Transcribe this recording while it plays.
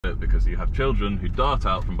it because you have children who dart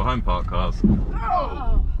out from behind parked cars.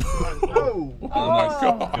 Oh! Oh my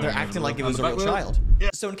God. They're acting like it was a real child.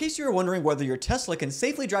 So in case you were wondering whether your Tesla can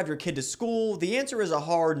safely drive your kid to school, the answer is a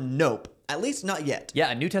hard nope. At least not yet. Yeah,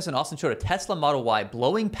 a new test in Austin showed a Tesla Model Y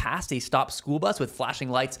blowing past a stopped school bus with flashing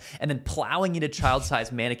lights and then plowing into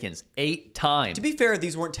child-sized mannequins 8 times. To be fair,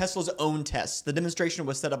 these weren't Tesla's own tests. The demonstration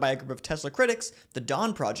was set up by a group of Tesla critics, the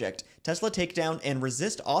Dawn Project, Tesla Takedown, and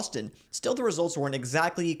Resist Austin. Still, the results weren't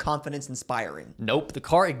exactly confidence-inspiring. Nope, the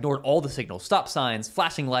car ignored all the signals, stop signs,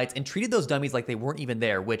 flashing lights, and treated those dummies like they weren't even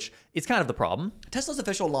there, which is kind of the problem. Tesla's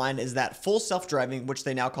official line is that full self-driving, which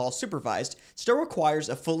they now call supervised, still requires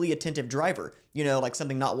a fully attentive driver. You know, like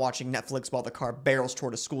something not watching Netflix while the car barrels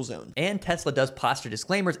toward a school zone. And Tesla does plaster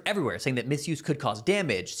disclaimers everywhere saying that misuse could cause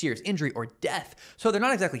damage, serious injury, or death, so they're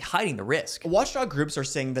not exactly hiding the risk. Watchdog groups are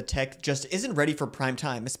saying the tech just isn't ready for prime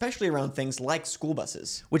time, especially around things like school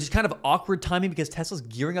buses. Which is kind of awkward timing because Tesla's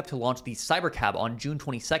gearing up to launch the Cybercab on June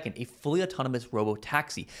 22nd, a fully autonomous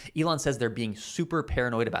robo-taxi. Elon says they're being super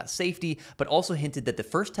paranoid about safety, but also hinted that the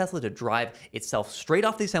first Tesla to drive itself straight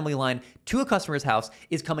off the assembly line to a customer's house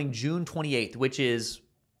is coming June 28th, which is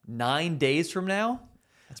 9 days from now.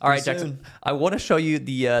 All right, Jackson, I want to show you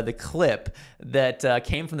the clip that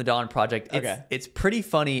came from the Dawn Project. It's pretty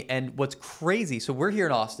funny, and what's crazy, so we're here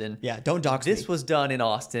in Austin. Yeah, don't dox me. This was done in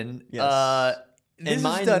Austin. Yes. This in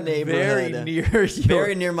my is done neighborhood.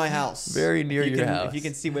 Very near my house. Very near your house. If you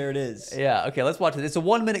can see where it is. Yeah, okay, let's watch it. It's a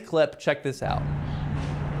 1-minute clip. Check this out.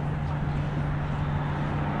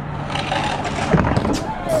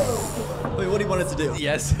 Wait, what do you want it to do?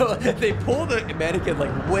 Yeah, so they pull the mannequin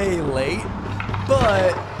like way late,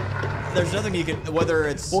 but there's nothing you can, whether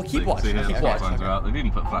it's... Well, keep watching. The stop signs are out. They've even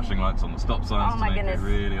put flashing lights on the stop signs to make it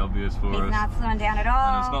really obvious for us. It's not slowing down at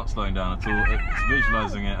all. And it's not slowing down at all. It's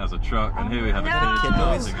visualizing it as a truck, and here we have a kid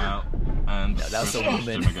darting out, and that's a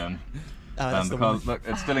woman again. And the car, look,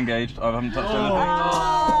 it's still engaged. I haven't touched anything.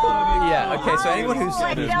 Yeah, okay, so anyone who's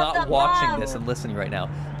not watching this and listening right now,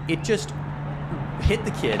 it just hit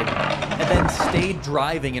the kid and then stayed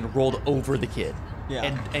driving and rolled over the kid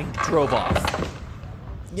and drove off.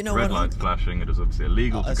 You know Red lights flashing. It is obviously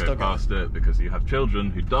illegal to go past it because you have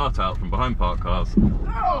children who dart out from behind parked cars.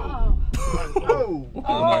 Oh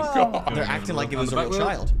my God. They're acting like it was a real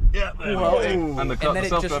child. Yeah, and the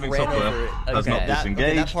self-driving software has not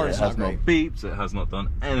disengaged, it has not beeped, it has not done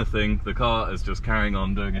anything. The car is just carrying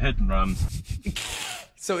on doing a hit and run.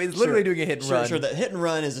 So it's literally doing a hit and run. Sure, the hit and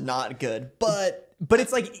run is not good, but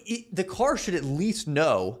it's like the car should at least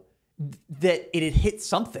know that it had hit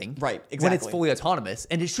something, right? Exactly. When it's fully autonomous,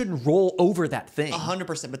 and it shouldn't roll over that thing.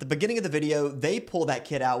 100%. But the beginning of the video, they pull that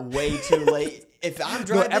kid out way too late. If I'm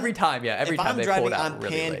driving, no, every time they pull it out I'm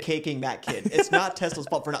really pancaking late. that kid. It's not Tesla's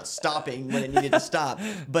fault for not stopping when it needed to stop,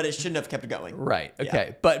 but it shouldn't have kept going. Right. Okay.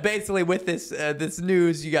 Yeah. But basically, with this this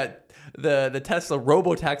news, you got the Tesla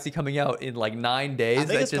robo-taxi coming out in like 9 days. I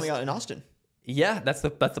think it's coming out in Austin. Yeah, that's the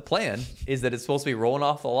plan, is that it's supposed to be rolling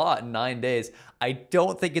off the lot in 9 days. I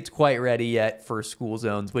don't think it's quite ready yet for school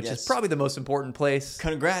zones, which is probably the most important place.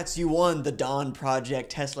 Congrats, you won the Dawn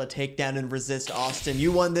Project, Tesla Takedown, and Resist Austin.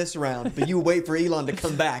 You won this round, but you wait for Elon to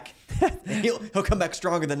come back. He'll come back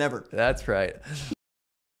stronger than ever. That's right.